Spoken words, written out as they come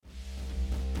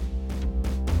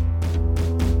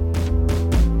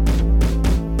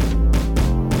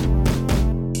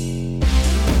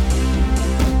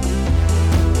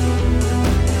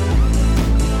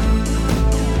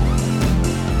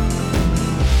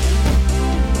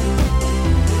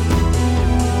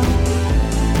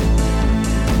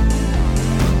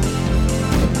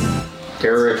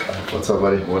up,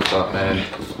 buddy? What's up, man?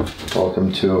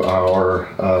 Welcome to our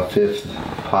fifth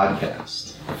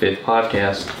podcast. Fifth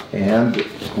podcast. And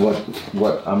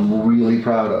what I'm really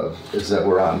proud of is that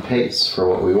we're on pace for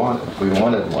what we wanted. We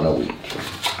wanted one a week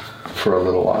for a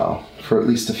little while, for at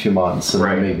least a few months, and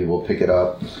then maybe we'll pick it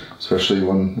up, especially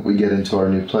when we get into our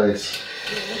new place.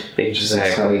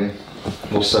 Exactly.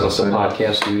 We'll set us a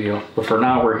podcast studio. But for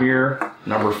now, we're here,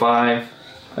 number 5.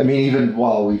 I mean, even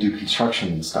while we do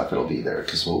construction and stuff, it'll be there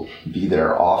because we'll be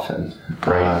there often.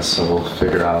 Right. So we'll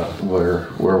figure out where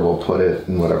we'll put it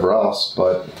and whatever else.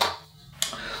 But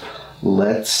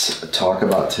let's talk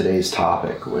about today's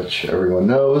topic, which everyone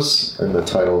knows in the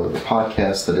title of the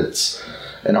podcast, that it's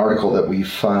an article that we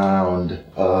found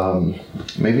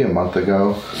maybe a month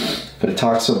ago. But it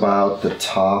talks about the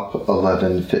top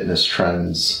 11 fitness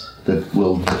trends that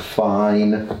will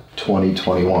define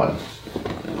 2021.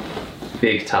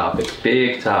 Big topic.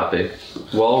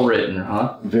 Well written,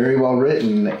 huh? Very well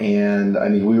written, and I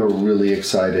mean, we were really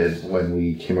excited when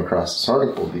we came across this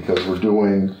article because we're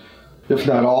doing, if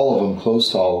not all of them,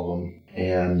 close to all of them,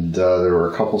 and there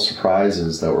were a couple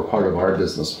surprises that were part of our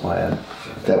business plan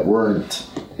that weren't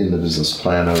in the business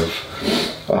plan of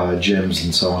gyms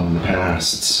and so on in the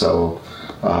past. So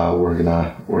we're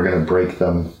gonna break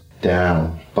them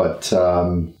down. But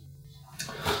how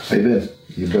you been?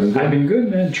 You've been good? I've been good,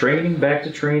 man. Training, back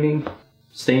to training,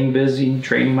 staying busy,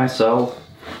 training myself,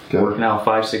 working out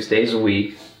 5-6 days a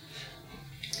week.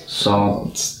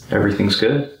 So everything's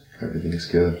good. Everything's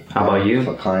good. How about you?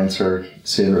 Clients are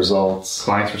seeing results.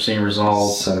 Clients are seeing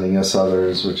results. Sending us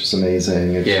others, which is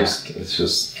amazing. It's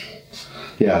just,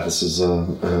 this is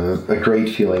a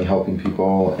great feeling, helping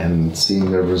people and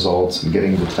seeing their results and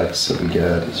getting the texts that we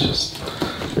get. It's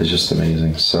just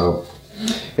amazing. So,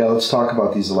 let's talk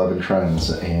about these 11 trends,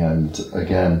 and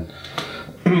again,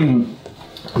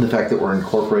 the fact that we're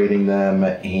incorporating them,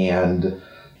 and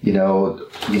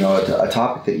a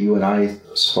topic that you and I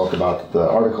spoke about, the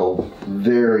article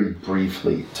very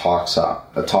briefly talks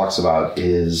about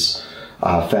is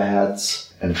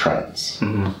fads and trends,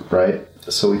 right?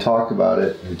 So we talked about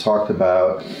it. We talked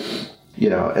about,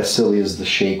 as silly as the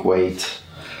shake weight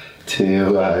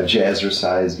to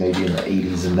jazzercise maybe in the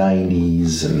 80s and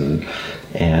 90s,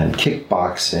 and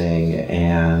kickboxing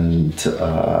and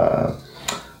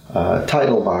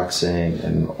title boxing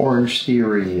and Orange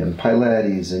Theory and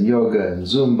Pilates and yoga and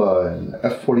Zumba and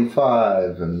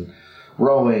F45 and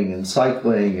rowing and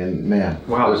cycling, and man.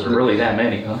 Wow, there's really that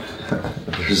many, huh?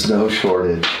 There's no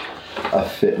shortage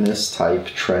of fitness type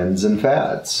trends and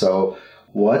fads. So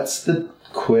what's the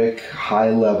quick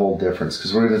high-level difference?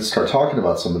 Because we're going to start talking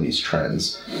about some of these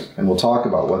trends, and we'll talk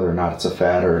about whether or not it's a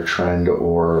fad or a trend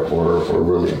or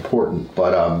really important.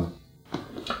 But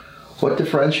what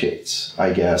differentiates,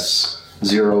 I guess,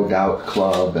 Zero Doubt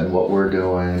Club and what we're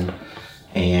doing,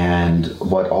 and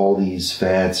what all these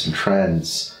fads and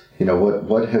trends,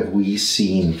 what have we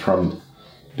seen from,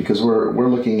 because we're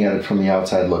looking at it from the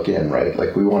outside look in, right?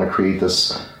 Like, we want to create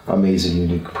this amazing,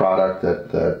 unique product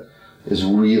that is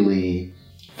really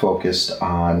focused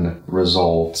on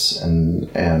results and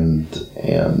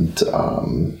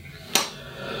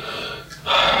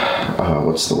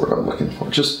what's the word I'm looking for?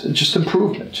 Just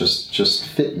improvement, just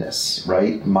fitness,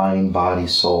 right? Mind, body,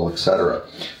 soul, etc.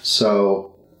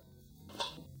 So,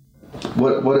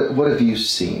 what have you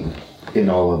seen in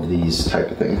all of these type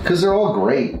of things? Because they're all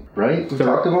great, right? We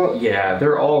talked about. Yeah,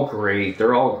 they're all great.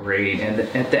 And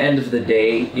at the end of the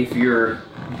day, if you're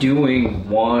doing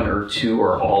one or two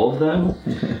or all of them,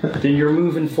 then you're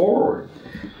moving forward.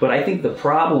 But I think the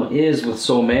problem is with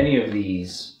so many of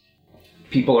these,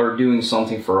 people are doing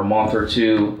something for a month or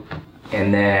two,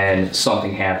 and then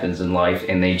something happens in life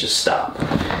and they just stop.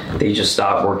 They just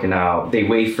stop working out. They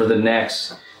wait for the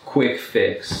next quick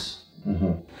fix.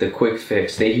 The quick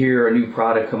fix. They hear a new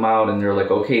product come out and they're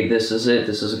like, okay, this is it.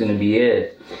 This is going to be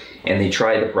it. And they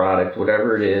try the product,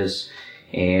 whatever it is,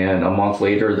 and a month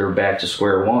later they're back to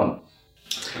square one.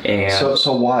 And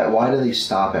so why do they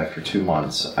stop after 2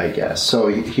 months, I guess? So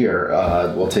here,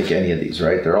 we'll take any of these,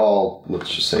 right? They're all,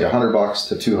 let's just say, $100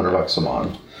 to $200 a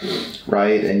month,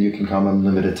 right? And you can come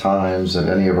unlimited times at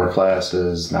any of our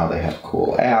classes. Now they have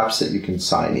cool apps that you can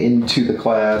sign into the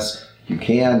class. You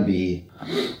can be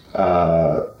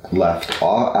left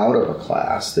out of a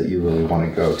class that you really want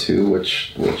to go to,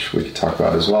 which we could talk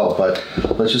about as well. But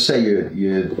let's just say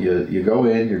you go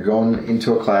in, you're going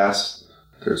into a class.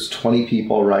 There's 20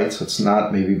 people, right? So it's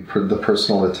not maybe the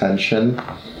personal attention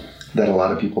that a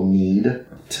lot of people need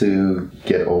to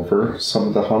get over some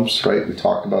of the humps, right? We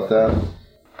talked about that.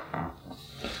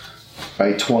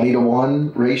 Right,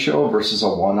 20-to-1 ratio versus a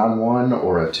 1-on-1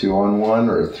 or a 2-on-1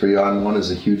 or a 3-on-1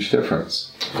 is a huge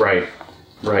difference. Right.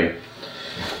 Right.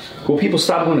 Well, people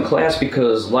stop going to class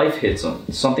because life hits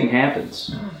them. Something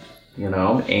happens,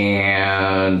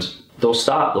 and they'll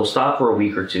stop. They'll stop for a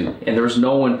week or two. And there's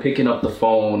no one picking up the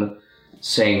phone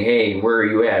saying, hey, where are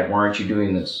you at? Why aren't you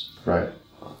doing this? Right.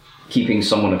 Keeping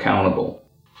someone accountable.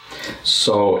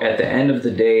 So at the end of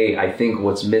the day, I think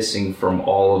what's missing from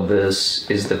all of this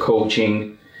is the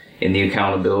coaching and the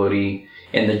accountability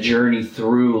and the journey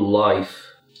through life.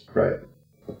 Right.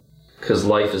 Because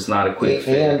life is not a quick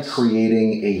fix. And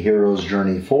creating a hero's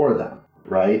journey for them,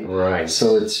 right? Right.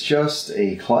 So it's just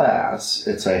a class.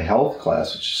 It's a health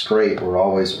class, which is great. We're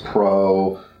always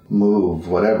pro move,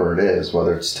 whatever it is,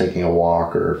 whether it's taking a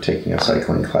walk or taking a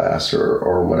cycling class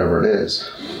or whatever it is.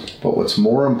 But what's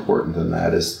more important than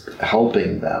that is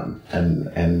helping them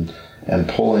and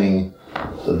pulling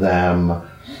them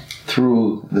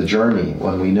through the journey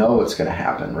when we know it's going to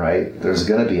happen, right? There's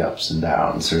going to be ups and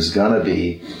downs. There's going to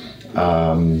be,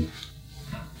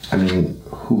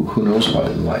 who knows what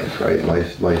in life, right?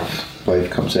 Life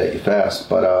comes at you fast.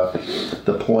 But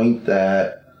the point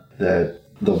that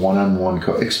the one-on-one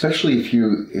especially if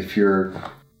you're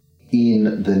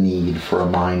in the need for a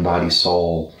mind, body,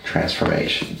 soul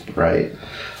transformation, right?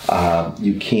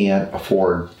 You can't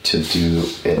afford to do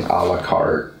it a la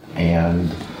carte and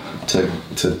to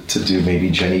do maybe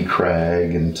Jenny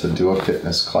Craig and to do a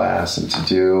fitness class and to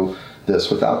do this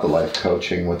without the life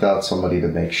coaching, without somebody to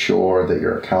make sure that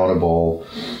you're accountable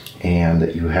and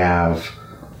that you have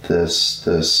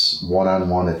this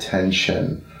one-on-one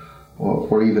attention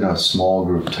or even a small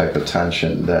group type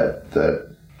attention that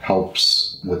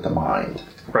helps with the mind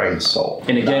and soul.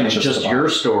 And again, it's just your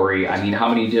story. I mean, how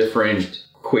many different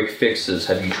quick fixes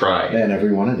have you tried? And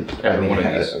every one of these.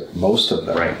 Most of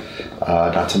them. Right.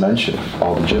 Not to mention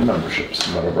all the gym memberships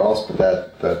and whatever else, but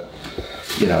that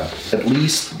at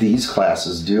least these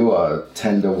classes do a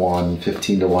 10 to 1,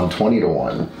 15 to 1, 20 to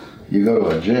 1. You go to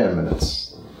a gym and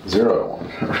it's 0 to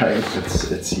 1, right?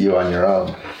 It's you on your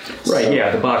own. Right, so, yeah,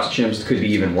 the box gyms could be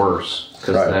even worse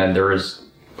because then there is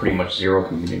pretty much zero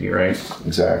community, right?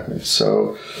 Exactly.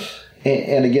 So,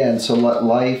 and again, so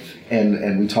life,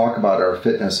 and we talk about our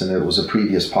fitness, and it was a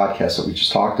previous podcast that we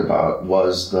just talked about,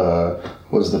 was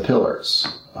the pillars.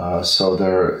 So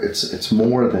it's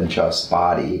more than just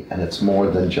body, and it's more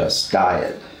than just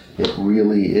diet. It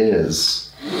really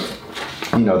is,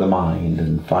 the mind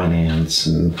and finance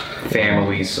and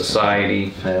family,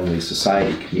 society,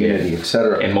 community,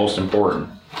 etc. And most important,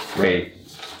 faith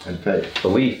and faith,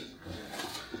 belief.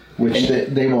 Which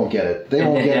they won't get it. They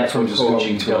won't get it from just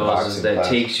going to a boxing class. That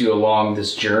takes you along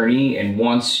this journey, and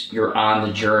once you're on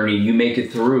the journey, you make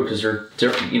it through because there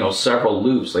are several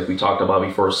loops, like we talked about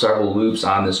before, several loops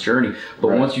on this journey.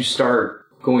 But once you start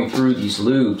going through these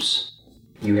loops,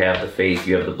 you have the faith,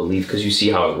 you have the belief, because you see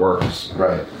how it works.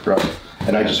 Right.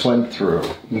 And I just went through.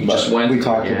 We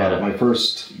talked about it. My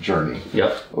first journey.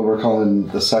 Yep. We're calling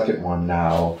the second one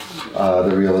now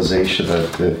the realization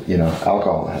that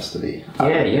alcohol has to be.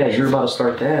 Yeah. You're about to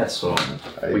start that, so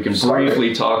we can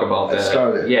briefly talk about that. I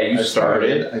started. Yeah, you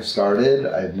started. I've started.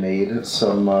 I've made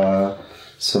some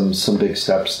big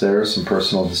steps there, some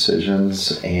personal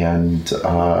decisions, and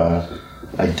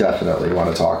I definitely want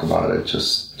to talk about it.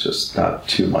 Just not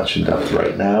too much in depth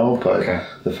right now, but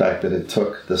the fact that it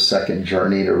took the second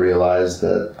journey to realize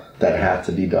that had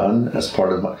to be done as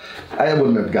part of I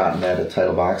wouldn't have gotten that at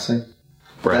Title Boxing.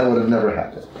 Right. That would have never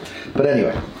happened. But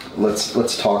anyway,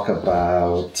 let's talk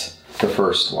about the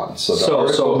first one. So the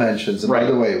article mentions, and by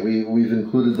the way, we've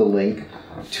included the link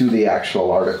to the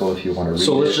actual article if you want to read it.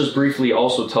 So let's just briefly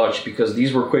also touch, because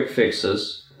these were quick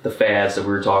fixes, the fads that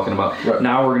we were talking about. Right.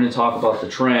 Now we're going to talk about the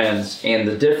trends, and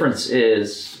the difference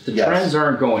is the trends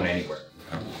aren't going anywhere.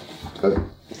 Good.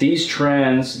 These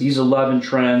trends, these 11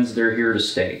 trends, they're here to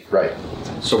stay. Right.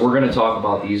 So we're going to talk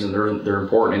about these, and they're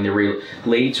important, and they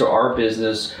relate to our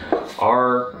business,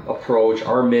 our approach,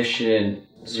 our mission,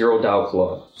 Zero Doubt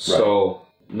Club. Right. So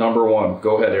number one,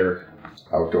 go ahead, Eric.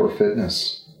 Outdoor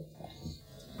fitness.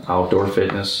 Outdoor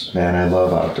fitness. Man, I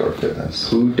love outdoor fitness.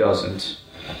 Who doesn't?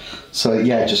 So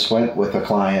I just went with a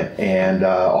client, and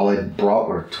all I brought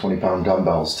were 20-pound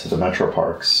dumbbells to the Metro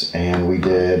Parks, and we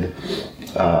did,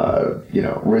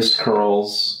 wrist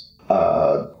curls,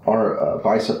 our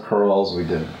bicep curls. We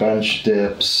did bench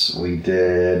dips. We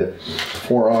did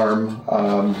forearm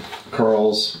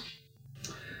curls,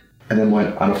 and then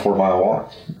went on a 4-mile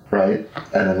walk, right?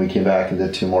 And then we came back and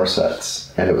did 2 more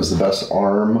sets, and it was the best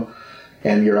arm.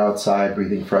 And you're outside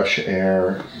breathing fresh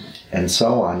air, and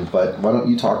so on. But why don't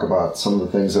you talk about some of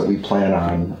the things that we plan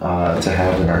on to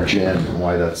have in our gym and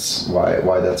why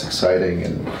that's exciting?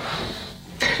 And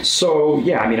So,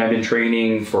 yeah, I mean, I've been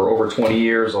training for over 20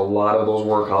 years. A lot of those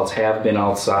workouts have been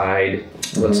outside.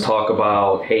 Let's talk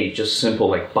about, hey, just simple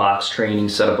like box training,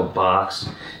 set up a box.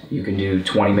 You can do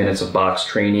 20 minutes of box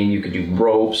training. You can do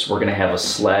ropes. We're going to have a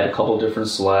sled, a couple different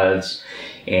sleds.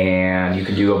 And you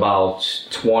can do about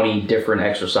 20 different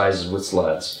exercises with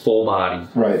sleds. Full body.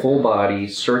 Right. Full body,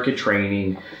 circuit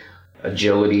training,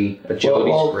 agility.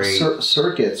 Agility's great.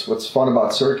 Circuits. What's fun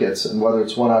about circuits, and whether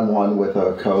it's one-on-one with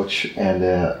a coach and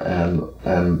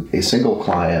a single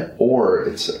client, or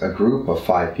it's a group of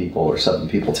 5 people or 7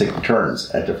 people taking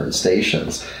turns at different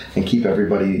stations and keep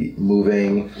everybody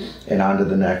moving and on to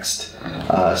the next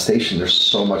station. There's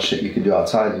so much that you can do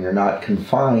outside, and you're not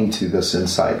confined to this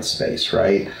inside space,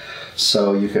 right?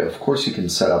 So you can, of course, you can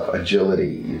set up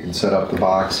agility. You can set up the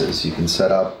boxes. You can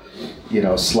set up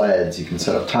sleds, you can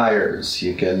set up tires,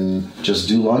 you can just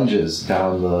do lunges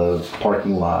down the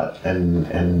parking lot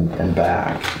and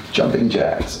back, jumping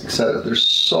jacks, etc. There's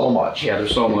so much. Yeah,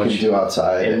 there's so much you can do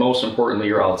outside. And most importantly,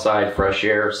 you're outside, fresh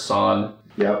air, sun.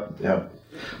 Yep.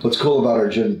 What's cool about our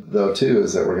gym, though, too,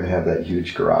 is that we're going to have that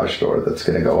huge garage door that's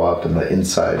going to go up, and the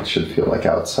inside should feel like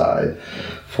outside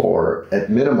for, at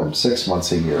minimum, 6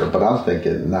 months a year, but I'm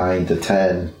thinking 9 to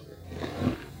 10.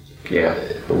 Yeah.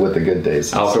 With the good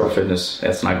days. Outdoor fitness,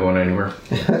 that's not going anywhere.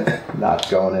 Not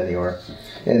going anywhere.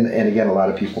 And again, a lot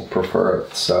of people prefer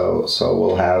it, so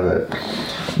we'll have it.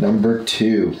 Number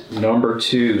two,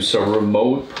 so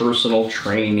remote personal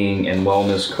training and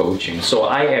wellness coaching. So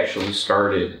I actually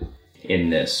started in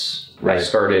this. Right. I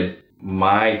started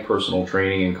my personal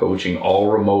training and coaching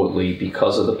all remotely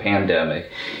because of the pandemic,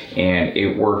 and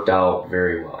it worked out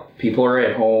very well. People are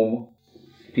at home.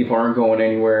 People aren't going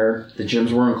anywhere. The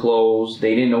gyms weren't closed.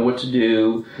 They didn't know what to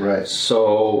do. Right.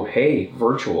 So, hey,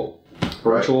 virtual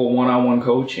one-on-one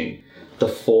coaching. The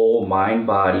full mind,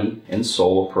 body, and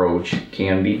soul approach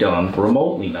can be done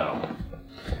remotely now.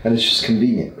 And it's just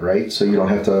convenient, right? So you don't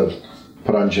have to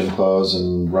put on gym clothes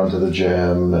and run to the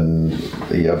gym, and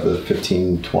you have the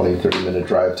 15, 20, 30-minute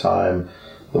drive time,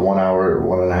 the 1 hour,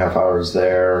 1.5 hours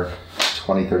there,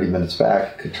 20, 30 minutes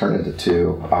back could turn into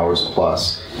 2 hours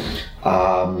plus.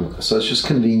 So it's just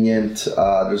convenient.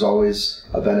 There's always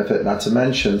a benefit, not to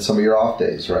mention some of your off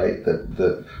days, right?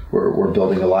 That we're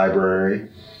building a library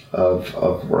of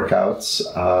workouts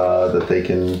that they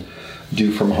can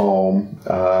do from home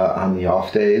on the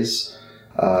off days,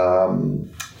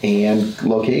 and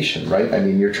location, right? I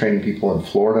mean, you're training people in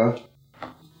Florida.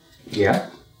 Yeah.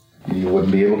 You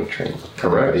wouldn't be able to train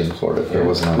everybody in Florida if there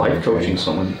wasn't life coaching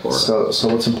someone in Florida. So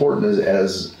what's important is,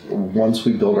 as once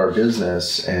we build our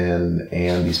business and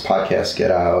these podcasts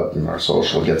get out and our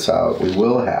social gets out, we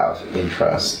will have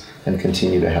interest and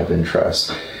continue to have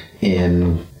interest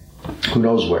in who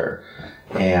knows where.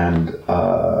 And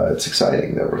it's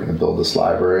exciting that we're going to build this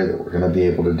library, that we're going to be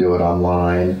able to do it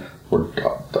online. We're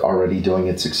already doing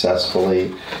it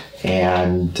successfully,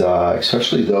 and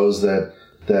especially those that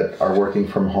are working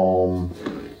from home,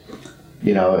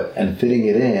 and fitting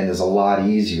it in is a lot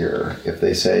easier if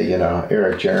they say,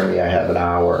 Eric, Jeremy, I have an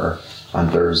hour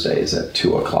on Thursdays at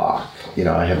 2:00.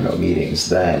 I have no meetings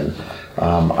then.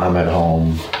 I'm at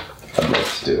home. I'd like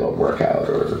to do a workout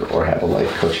or have a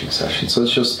life coaching session. So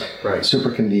it's just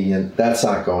super convenient. That's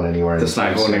not going anywhere. That's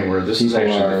not going anywhere. This is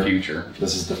actually the future.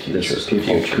 This is the future.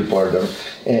 People are doing.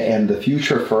 And the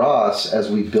future for us, as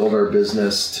we build our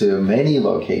business to many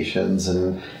locations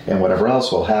and whatever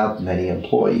else, we'll have many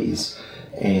employees.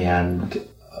 And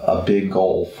a big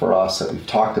goal for us that we've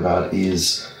talked about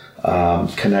is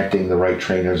connecting the right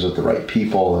trainers with the right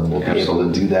people, and we'll be able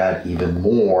to do that even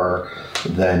more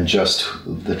than just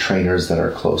the trainers that are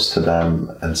close to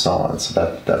them and so on. So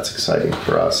that's exciting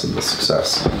for us and the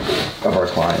success of our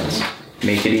clients.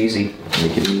 Make it easy.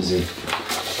 Make it easy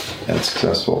and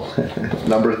successful.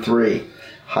 Number 3,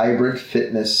 hybrid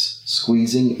fitness,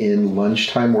 squeezing in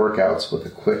lunchtime workouts with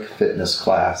a quick fitness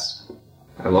class.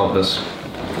 I love this.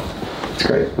 It's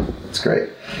great.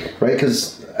 Right?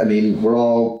 Because, we're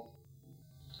all,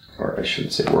 or I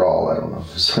shouldn't say we're all, I don't know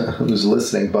who's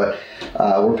listening, but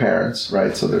we're parents,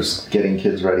 right? So there's getting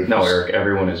kids ready. No, Eric,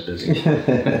 everyone is busy.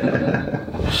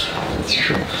 That's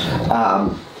true.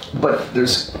 But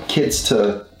there's kids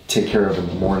to take care of in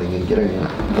the morning and getting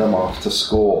them off to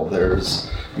school. There's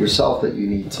yourself that you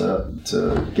need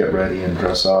to get ready and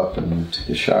dress up and take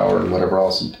a shower and whatever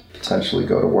else, and potentially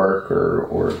go to work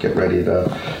or get ready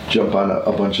to jump on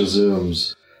a bunch of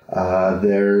Zooms.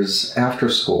 There's after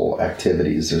school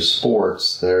activities, there's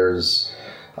sports, there's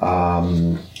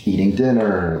eating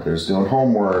dinner, there's doing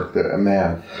homework.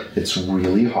 It's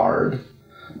really hard.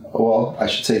 Well, I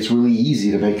should say it's really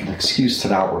easy to make an excuse to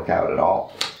not work out at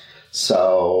all.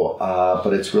 So,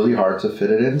 but it's really hard to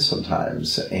fit it in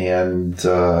sometimes. And,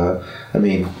 I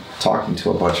mean, talking to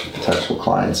a bunch of potential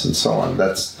clients and so on,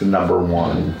 that's the number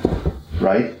one,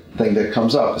 right, thing that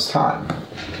comes up is time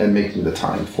and making the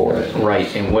time for it.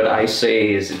 Right. And what I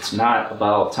say is it's not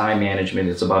about time management,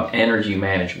 it's about energy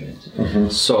management. Mm-hmm.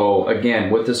 So,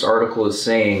 again, what this article is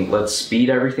saying, let's speed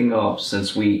everything up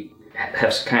since we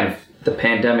have kind of, the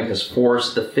pandemic has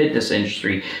forced the fitness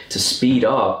industry to speed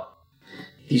up.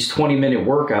 These 20-minute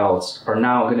workouts are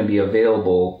now going to be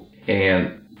available,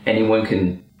 and anyone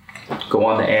can go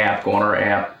on our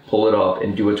app, pull it up,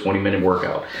 and do a 20-minute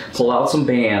workout. Pull out some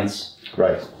bands.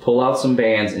 Right. Pull out some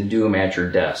bands and do them at your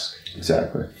desk.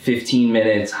 Exactly. 15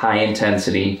 minutes, high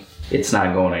intensity. It's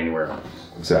not going anywhere.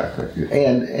 Exactly.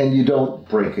 And you don't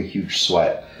break a huge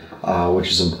sweat, which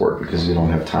is important because you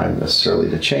don't have time necessarily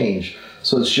to change.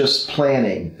 So it's just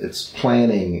planning. It's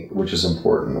planning, which is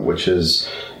important, which is,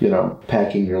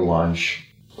 packing your lunch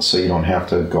so you don't have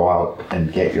to go out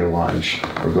and get your lunch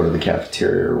or go to the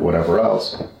cafeteria or whatever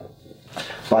else.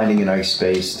 Finding a nice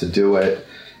space to do it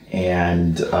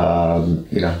and,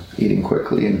 eating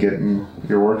quickly and getting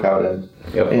your workout in.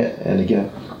 Yep. And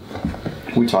again,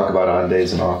 we talk about on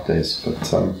days and off days.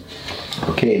 But,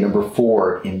 okay, number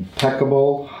 4,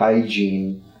 impeccable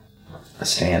hygiene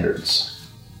standards.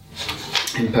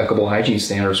 Impeccable hygiene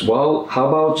standards. Well, how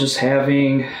about just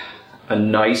having a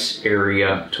nice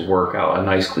area to work out, a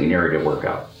nice clean area to work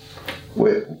out?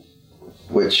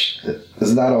 Which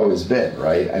has not always been,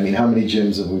 right? I mean, how many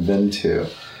gyms have we been to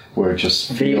where it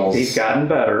just feels... They've gotten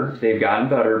better. They've gotten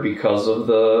better because of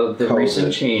the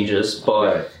recent changes,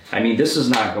 but, right. I mean, this is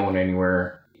not going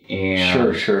anywhere.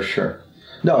 And Sure.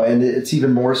 No, and it's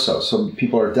even more so. So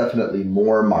people are definitely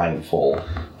more mindful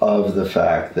of the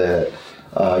fact that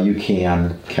you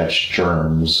can catch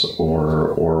germs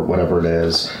or whatever it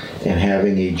is, and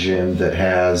having a gym that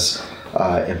has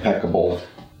impeccable,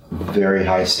 very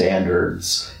high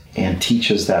standards and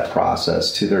teaches that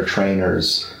process to their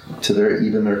trainers, to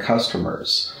even their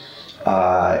customers,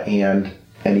 and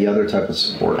any other type of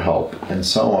support help and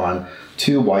so on,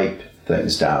 to wipe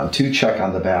things down, to check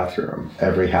on the bathroom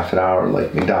every half an hour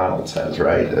like McDonald's has,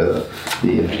 right? The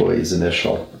employee's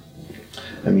initial.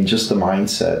 I mean, just the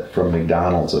mindset from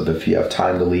McDonald's of if you have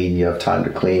time to lean, you have time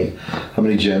to clean. How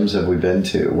many gyms have we been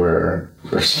to where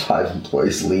there's 5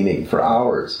 employees leaning for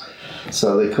hours?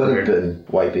 So they could have been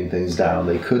wiping things down.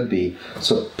 They could be.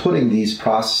 So putting these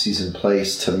processes in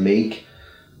place to make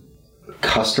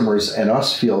customers and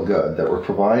us feel good that we're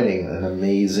providing an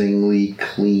amazingly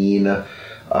clean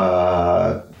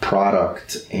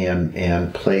product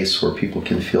and place where people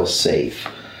can feel safe.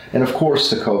 And of course,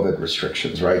 the COVID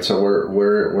restrictions, right? So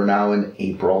we're now in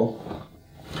April.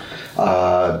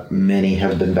 Many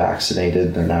have been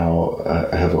vaccinated. They're now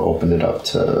have opened it up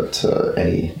to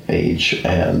any age,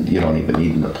 and you don't even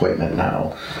need an appointment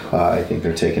now. I think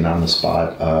they're taking on the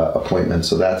spot appointments,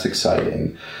 so that's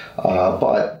exciting.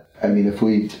 But I mean, if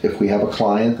we have a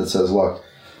client that says, "Look,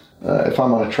 if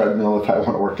I'm on a treadmill, if I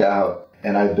want to work out,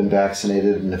 and I've been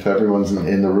vaccinated, and if everyone's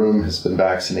in the room has been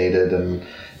vaccinated, and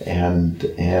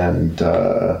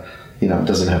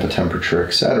doesn't have a temperature,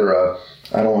 etc.,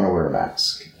 I don't want to wear a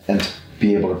mask." And to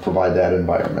be able to provide that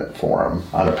environment for them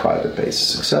on a private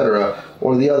basis, etc.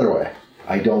 Or the other way,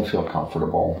 I don't feel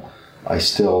comfortable. I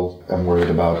still am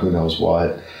worried about who knows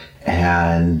what,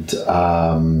 and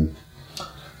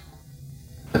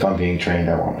if I'm being trained,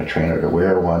 I want my trainer to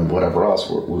wear one. Whatever else,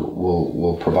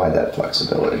 we'll provide that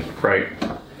flexibility. Right.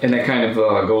 And that kind of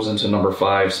goes into number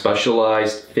 5,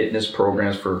 specialized fitness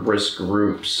programs for risk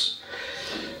groups.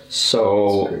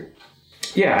 So,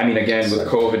 yeah, I mean, again, with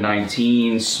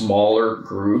COVID-19, smaller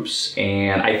groups,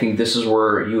 and I think this is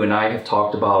where you and I have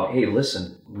talked about, hey,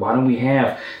 listen, why don't we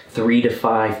have 3 to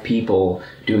 5 people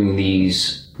doing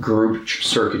these group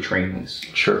circuit trainings?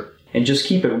 Sure. And just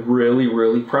keep it really,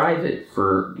 really private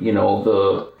for,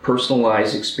 the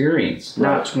personalized experience,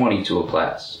 not 20 to a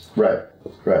class. Right.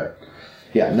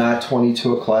 Yeah, not 20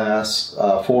 to a class,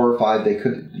 4 or 5, they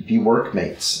could be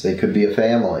workmates. They could be a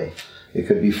family. It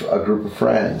could be a group of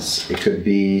friends. It could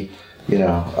be,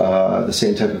 the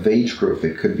same type of age group.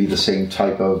 It could be the same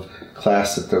type of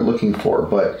class that they're looking for.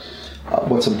 But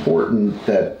what's important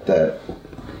that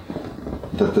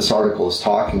this article is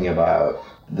talking about,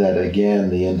 that again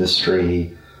the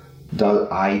industry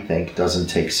doesn't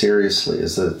take seriously,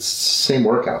 is that it's the same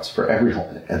workouts for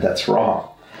everyone, and that's wrong.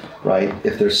 Right?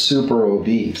 If they're super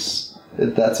obese,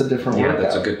 that's a different workout. Yeah,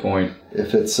 that's a good point.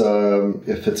 If it's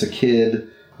a kid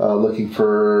looking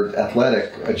for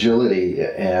athletic agility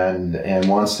and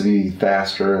wants to be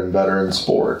faster and better in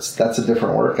sports, that's a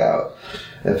different workout.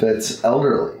 If it's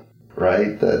elderly,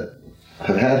 right, that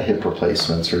have had hip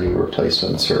replacements or knee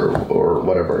replacements or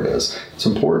whatever it is, it's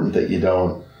important that you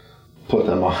don't put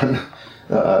them on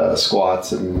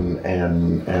squats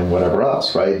and whatever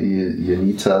else, right? You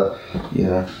need to,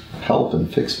 help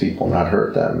and fix people, not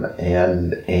hurt them.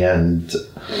 And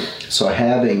so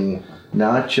having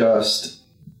not just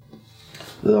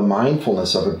the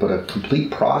mindfulness of it, but a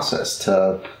complete process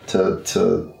to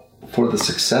for the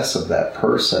success of that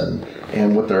person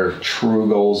and what their true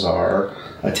goals are,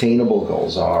 attainable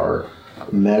goals are,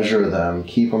 measure them,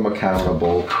 keep them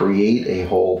accountable, create a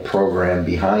whole program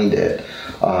behind it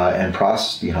and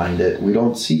process behind it. We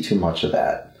don't see too much of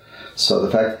that. So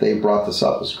the fact that they brought this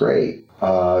up is great.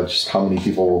 Just how many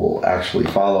people will actually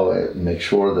follow it and make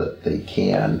sure that they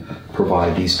can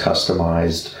provide these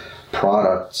customized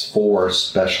products for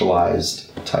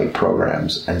specialized type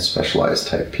programs and specialized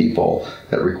type people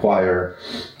that require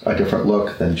a different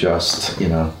look than just,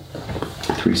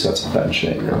 3 sets of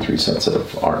benching or 3 sets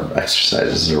of arm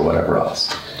exercises or whatever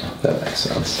else. If that makes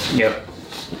sense. Yep.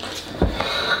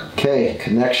 Okay,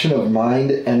 connection of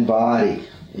mind and body.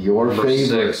 Your Number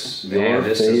favorite. 6. Man,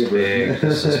 this is big.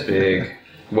 This is big.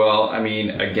 Well, I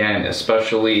mean, again,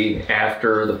 especially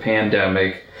after the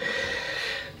pandemic,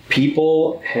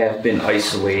 people have been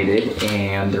isolated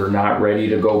and they're not ready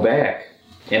to go back.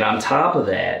 And on top of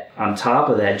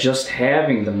that, just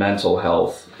having the mental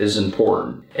health is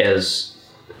important as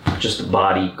just a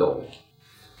body goal.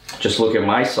 Just look at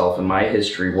myself and my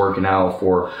history working out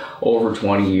for over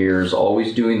 20 years,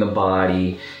 always doing the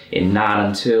body, and not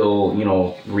until,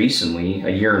 recently, a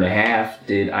year and a half,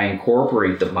 did I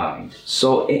incorporate the mind.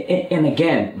 So, and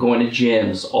again, going to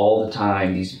gyms all the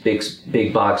time, these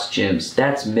big box gyms,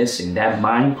 that's missing. That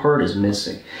mind part is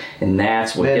missing. And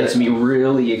that's what gets me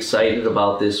really excited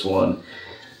about this one.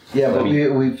 Yeah, but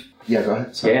we've yeah, go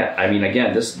ahead. Sorry. Yeah, I mean,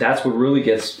 again, that's what really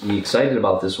gets me excited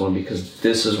about this one, because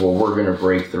this is what we're going to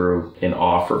break through and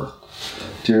offer.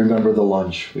 Do you remember the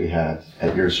lunch we had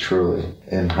at Yours Truly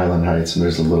in Highland Heights? And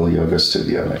there's a little yoga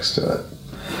studio next to it.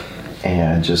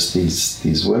 And just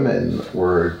these women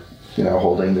were,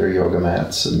 holding their yoga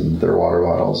mats and their water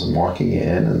bottles and walking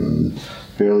in, and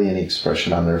barely any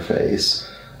expression on their face.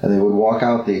 And they would walk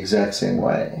out the exact same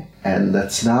way. And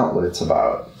that's not what it's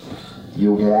about.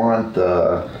 You want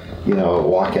the,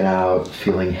 walking out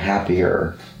feeling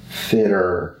happier,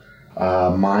 fitter,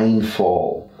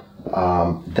 mindful.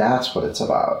 That's what it's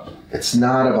about. It's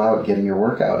not about getting your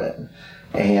workout in.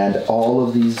 And all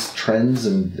of these trends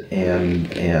and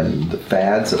the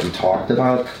fads that we talked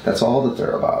about, that's all that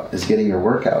they're about, is getting your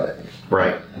workout in.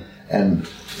 Right. And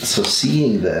so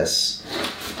seeing this,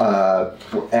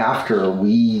 after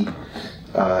we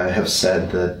have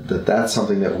said that that's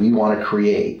something that we want to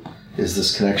create, is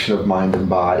this connection of mind and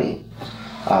body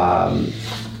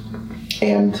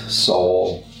and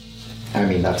soul. I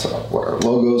mean, that's what our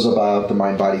logo's about, the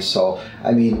mind, body, soul.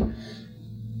 I mean,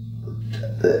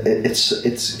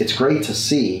 it's great to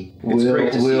see. It's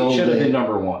great to see. It should have been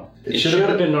number one. It should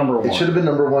have been number one. It should have been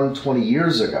number one 20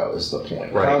 years ago is the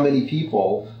point. Right. How many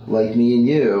people, like me and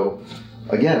you,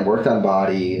 again, worked on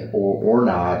body or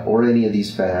not, or any of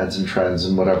these fads and trends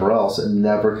and whatever else, and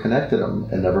never connected them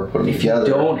and never put them together. If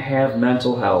you don't have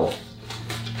mental health,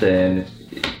 then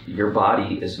your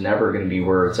body is never going to be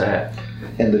where it's at.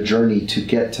 And the journey to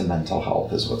get to mental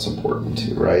health is what's important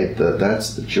too, right?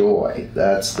 That's the joy.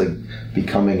 That's the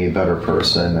becoming a better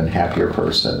person and happier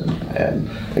person, and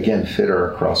again,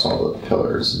 fitter across all the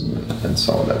pillars and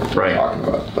so on that we're talking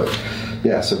about. But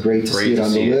yeah, so great to see it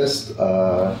on the list.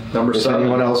 Number 7. If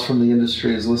anyone else from the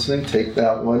industry is listening, take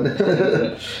that one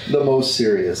the most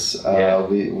serious.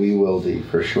 We will be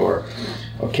for sure.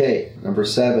 Okay, number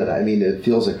 7. I mean, it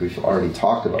feels like we've already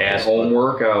talked about this. At-home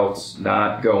workouts,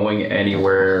 not going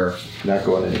anywhere. Not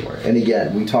going anywhere. And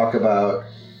again, we talk about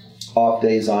off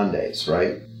days, on days,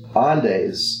 right? On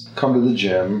days, come to the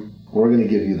gym. We're going to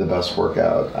give you the best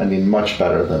workout. I mean, much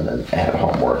better than an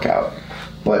at-home workout.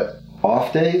 But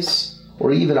off days,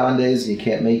 or even on days and you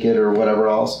can't make it or whatever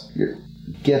else,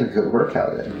 get a good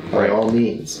workout in, by all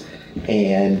means.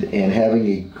 And having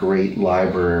a great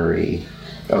library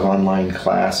of online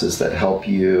classes that help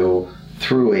you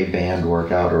through a band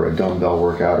workout or a dumbbell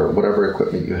workout or whatever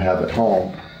equipment you have at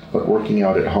home. But working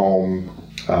out at home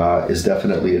is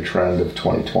definitely a trend of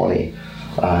 2020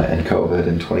 and COVID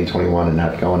and 2021 and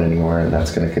not going anywhere, and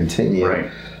that's going to continue. Right.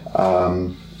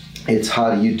 It's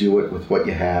how do you do it with what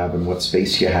you have and what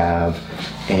space you have,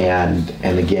 and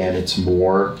again, it's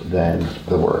more than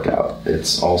the workout.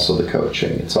 It's also the coaching.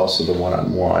 It's also the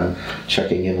one-on-one,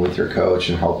 checking in with your coach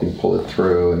and helping pull it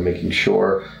through and making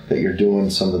sure that you're doing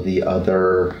some of the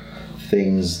other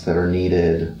things that are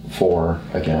needed for,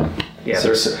 again, Yeah,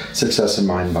 success in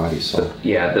mind, body, soul.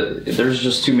 Yeah, there's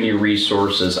just too many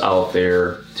resources out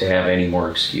there to have any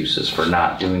more excuses for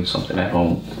not doing something at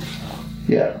home.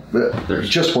 Yeah, but there's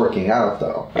just working out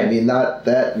though. Yeah. I mean, not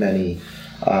that many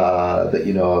that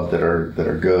you know of that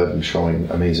are good and showing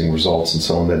amazing results, and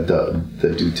so on that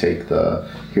do take the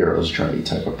hero's journey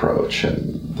type approach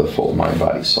and the full mind,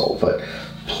 body, soul. But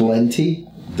plenty,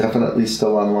 definitely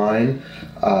still online.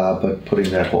 But putting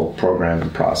that whole program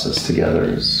and process together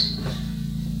is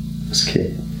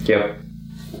key. Yep.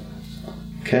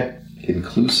 Okay.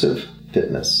 Inclusive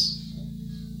fitness.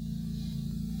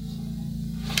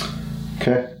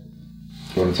 Okay.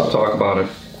 You want to talk about it?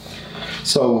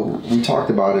 So we talked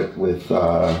about it with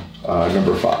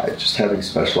number 5, just having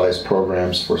specialized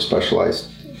programs for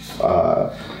specialized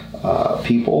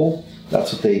people.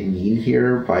 That's what they mean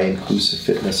here by inclusive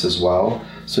fitness as well.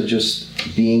 So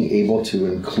just being able to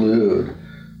include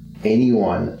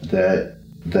anyone that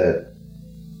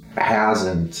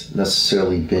hasn't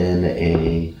necessarily been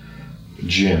a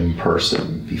gym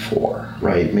person before,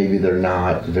 right? Maybe they're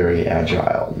not very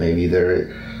agile. Maybe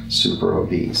they're super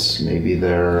obese. Maybe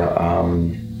they're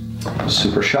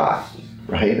super shy,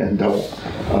 right? And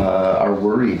are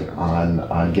worried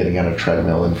on getting on a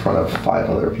treadmill in front of 5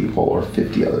 other people or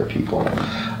 50 other people.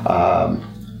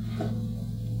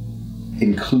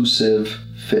 Inclusive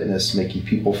fitness, making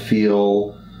people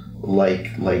feel like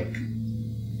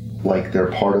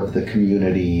they're part of the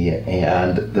community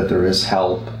and that there is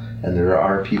help and there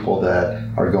are people that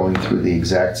are going through the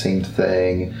exact same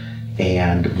thing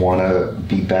and want to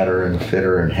be better and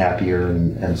fitter and happier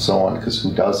and so on, because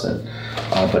who doesn't?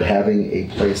 But having a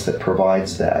place that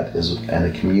provides that and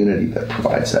a community that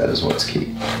provides that is what's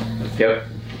key. Yep.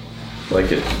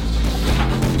 Like it.